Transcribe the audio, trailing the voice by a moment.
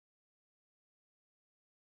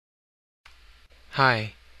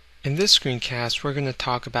Hi, in this screencast we're going to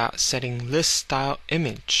talk about setting list style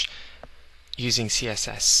image using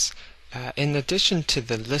CSS. In addition to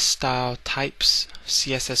the list style types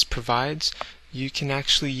CSS provides, you can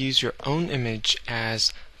actually use your own image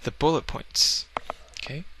as the bullet points.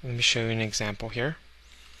 Okay, let me show you an example here.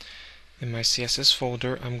 In my CSS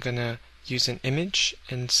folder, I'm going to use an image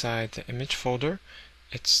inside the image folder.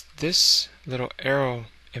 It's this little arrow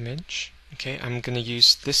image. Okay, I'm going to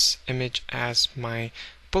use this image as my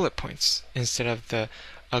bullet points instead of the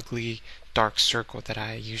ugly dark circle that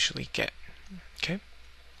I usually get. Okay,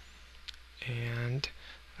 and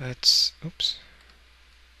let's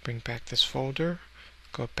bring back this folder,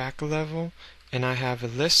 go back a level, and I have a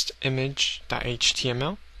list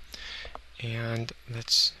image.html, and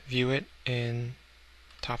let's view it in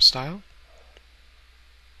top style.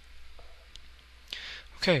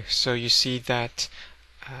 Okay, so you see that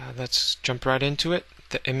let's jump right into it.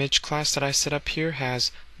 The image class that I set up here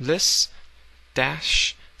has list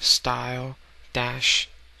dash style dash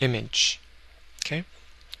image. Okay,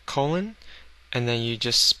 colon, and then you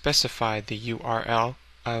just specify the URL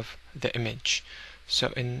of the image.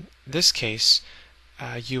 So in this case,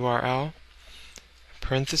 URL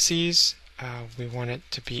parentheses, we want it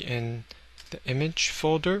to be in the image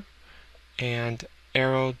folder, and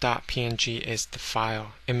arrow.png is the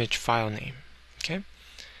image file name. Okay,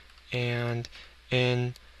 and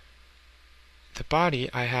in the body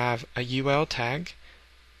I have a UL tag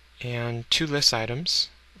and two list items.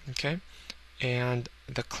 Okay, and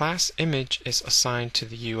the class image is assigned to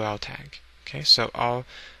the UL tag. Okay, so all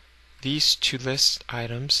these two list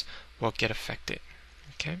items will get affected.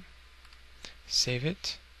 Okay, save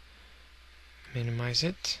it, minimize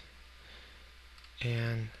it,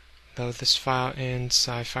 and load this file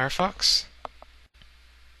inside Firefox,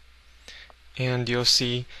 and you'll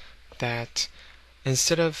see that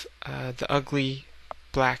instead of the ugly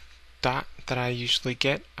black dot that I usually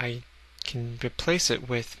get, I can replace it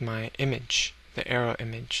with my image, the arrow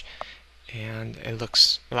image, and it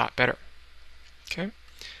looks a lot better. Okay,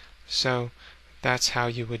 so that's how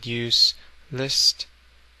you would use list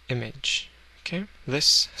image. Okay,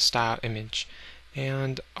 list style image,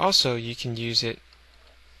 and also you can use it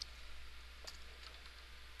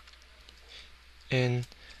in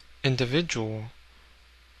individual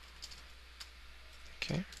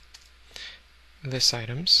list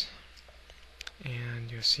items,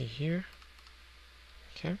 and you'll see here.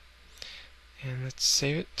 Okay, and let's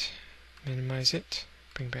save it, minimize it,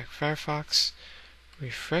 bring back Firefox,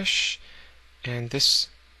 refresh, and this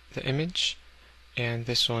the image, and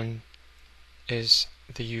this one is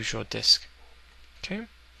the usual disk. Okay,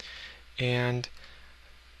 and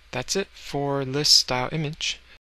that's it for list style image.